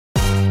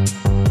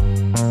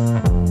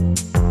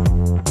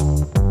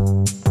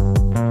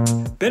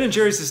Ben &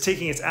 Jerry's is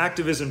taking its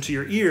activism to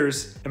your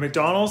ears, and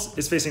McDonald's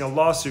is facing a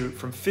lawsuit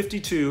from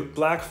 52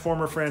 black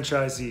former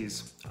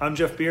franchisees. I'm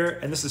Jeff Beer,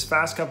 and this is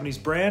Fast Company's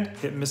brand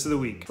hit miss of the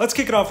week. Let's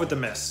kick it off with the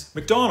miss.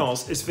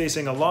 McDonald's is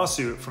facing a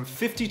lawsuit from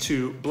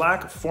 52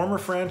 black former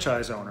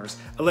franchise owners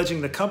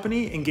alleging the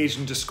company engaged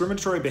in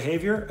discriminatory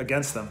behavior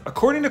against them.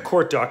 According to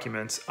court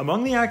documents,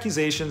 among the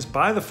accusations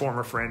by the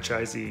former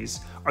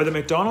franchisees are that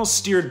McDonald's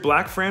steered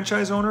black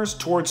franchise owners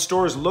towards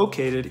stores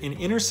located in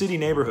inner city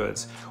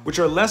neighborhoods, which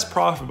are less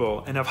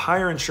profitable and have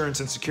higher insurance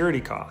and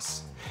security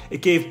costs.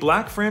 It gave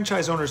black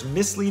franchise owners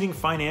misleading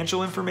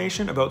financial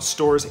information about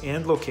stores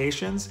and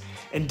locations,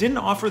 and didn't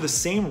offer the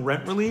same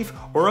rent relief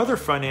or other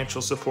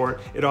financial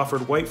support it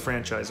offered white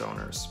franchise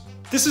owners.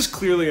 This is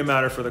clearly a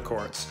matter for the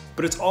courts,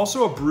 but it's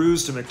also a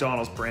bruise to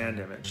McDonald's brand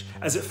image,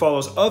 as it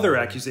follows other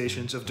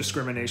accusations of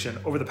discrimination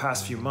over the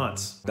past few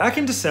months. Back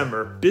in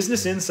December,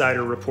 Business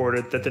Insider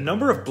reported that the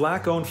number of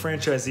black-owned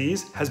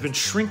franchisees has been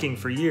shrinking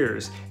for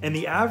years, and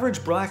the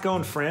average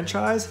black-owned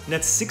franchise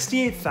nets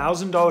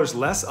 $68,000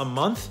 less a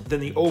month than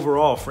the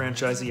overall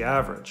franchisee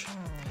average.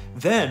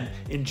 Then,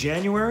 in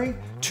January,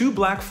 2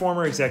 black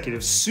former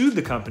executives sued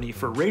the company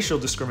for racial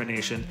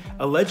discrimination,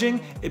 alleging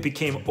it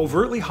became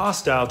overtly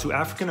hostile to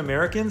African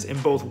Americans in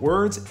both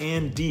words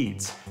and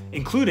deeds,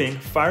 including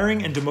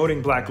firing and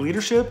demoting black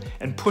leadership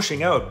and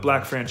pushing out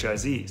black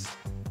franchisees.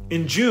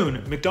 In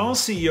June,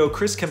 McDonald's CEO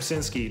Chris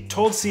Kempczinski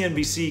told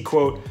CNBC,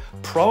 quote,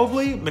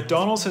 "Probably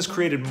McDonald's has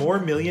created more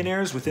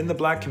millionaires within the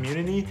black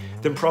community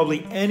than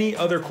probably any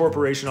other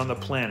corporation on the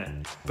planet,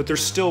 but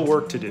there's still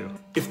work to do."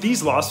 If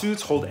these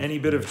lawsuits hold any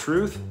bit of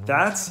truth,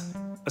 that's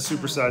a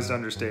supersized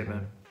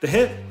understatement. The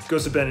hit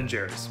goes to Ben &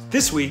 Jerry's.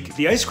 This week,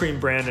 the ice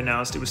cream brand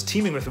announced it was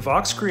teaming with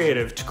Vox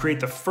Creative to create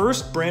the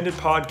first branded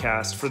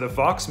podcast for the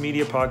Vox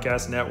Media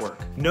Podcast Network.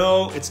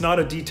 No, it's not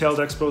a detailed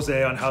expose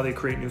on how they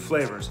create new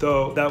flavors,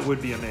 though that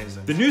would be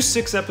amazing. The new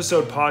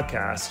 6-episode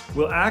podcast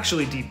will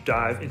actually deep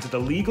dive into the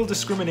legal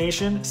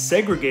discrimination,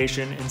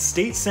 segregation, and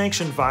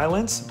state-sanctioned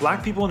violence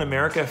black people in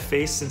America have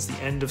faced since the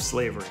end of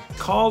slavery.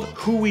 Called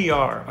Who We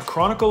Are, a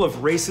chronicle of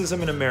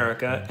racism in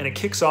America, and it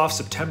kicks off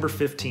September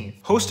 15th.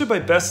 Hosted by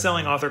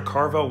best-selling author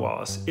Carvel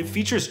Wallace, it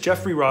features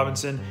Jeffrey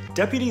Robinson,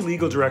 Deputy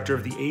Legal Director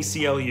of the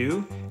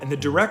ACLU and the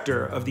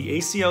Director of the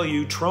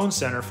ACLU Trone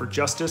Center for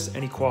Justice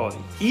and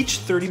Equality. Each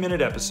 30-minute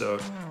episode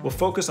will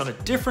focus on a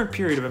different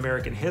period of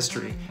American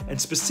history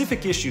and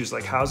specific issues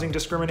like housing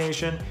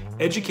discrimination,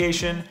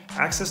 education,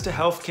 access to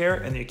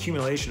healthcare, and the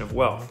accumulation of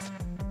wealth.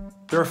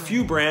 There are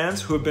few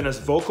brands who have been as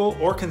vocal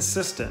or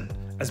consistent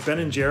as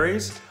Ben &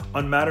 Jerry's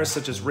on matters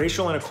such as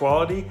racial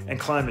inequality and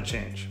climate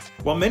change.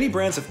 While many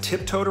brands have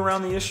tiptoed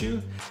around the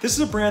issue, this is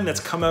a brand that's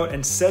come out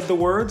and said the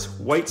words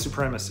white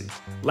supremacy.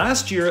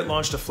 Last year, it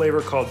launched a flavor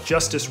called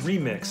Justice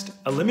Remixed,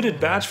 a limited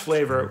batch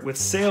flavor with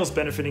sales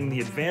benefiting the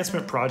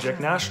Advancement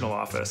Project National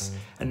Office,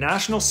 a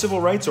national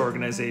civil rights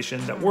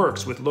organization that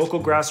works with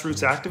local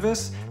grassroots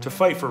activists to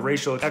fight for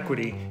racial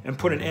equity and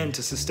put an end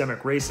to systemic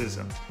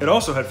racism. It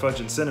also had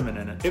fudge and cinnamon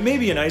in it. It may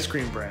be an ice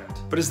cream brand,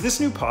 but as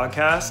this new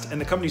podcast and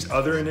the company's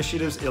other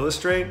initiatives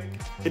illustrate,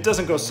 it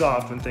doesn't go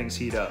soft when things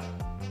heat up.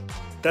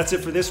 That's it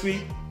for this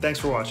week. Thanks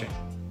for watching.